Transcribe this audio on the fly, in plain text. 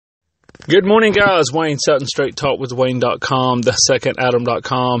Good morning, guys. Wayne Sutton, Straight Talk with Wayne.com,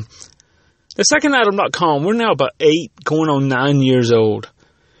 thesecondadam.com. Thesecondadam.com, we're now about 8, going on 9 years old.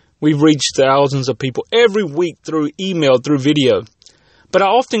 We've reached thousands of people every week through email, through video. But I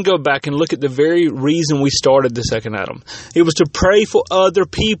often go back and look at the very reason we started the Second Adam. It was to pray for other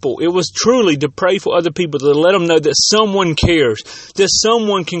people. It was truly to pray for other people, to let them know that someone cares, that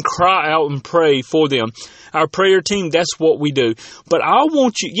someone can cry out and pray for them. Our prayer team, that's what we do. But I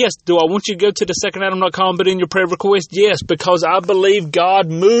want you, yes, do I want you to go to thesecondadam.com, put in your prayer request? Yes, because I believe God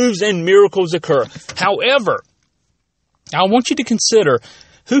moves and miracles occur. However, I want you to consider,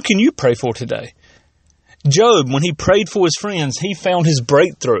 who can you pray for today? Job, when he prayed for his friends, he found his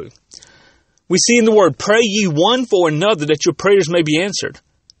breakthrough. We see in the word, pray ye one for another that your prayers may be answered.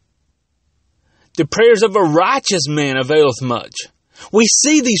 The prayers of a righteous man availeth much. We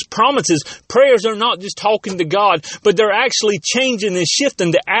see these promises. Prayers are not just talking to God, but they're actually changing and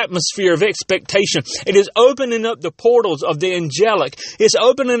shifting the atmosphere of expectation. It is opening up the portals of the angelic. It's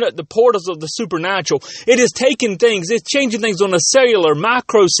opening up the portals of the supernatural. It is taking things, it's changing things on a cellular,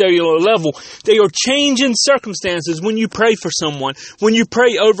 microcellular level. They are changing circumstances when you pray for someone, when you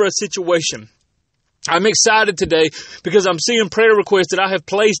pray over a situation. I'm excited today because I'm seeing prayer requests that I have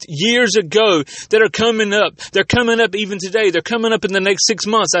placed years ago that are coming up. They're coming up even today. They're coming up in the next 6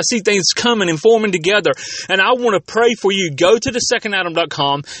 months. I see things coming and forming together. And I want to pray for you. Go to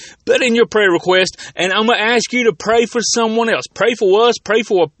thesecondadam.com, put in your prayer request, and I'm going to ask you to pray for someone else. Pray for us. Pray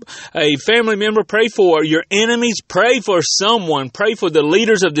for a family member. Pray for your enemies. Pray for someone. Pray for the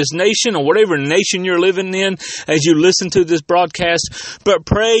leaders of this nation or whatever nation you're living in as you listen to this broadcast. But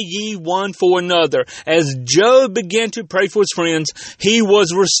pray ye one for another. As Job began to pray for his friends, he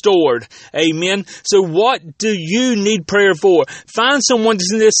was restored. Amen. So what do you need prayer for? Find someone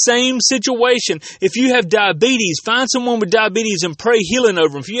that's in the same situation. If you have diabetes, find someone with diabetes and pray healing over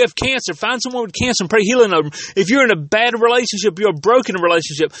them. If you have cancer, find someone with cancer and pray healing over them. If you're in a bad relationship, you're a broken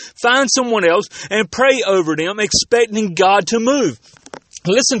relationship, find someone else and pray over them, expecting God to move.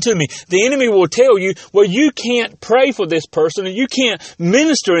 Listen to me. The enemy will tell you, well, you can't pray for this person and you can't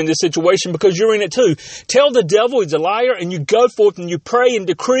minister in this situation because you're in it too. Tell the devil he's a liar and you go forth and you pray and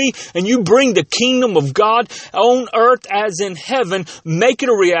decree and you bring the kingdom of God on earth as in heaven. Make it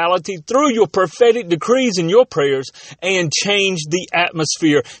a reality through your prophetic decrees and your prayers and change the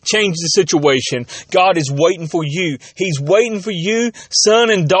atmosphere, change the situation. God is waiting for you. He's waiting for you,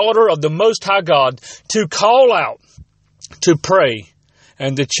 son and daughter of the Most High God, to call out, to pray,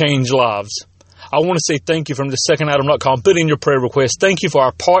 and to change lives. I want to say thank you from thesecondadam.com. Put in your prayer request. Thank you for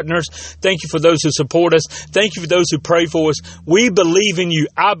our partners. Thank you for those who support us. Thank you for those who pray for us. We believe in you.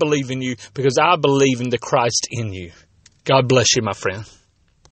 I believe in you because I believe in the Christ in you. God bless you, my friend.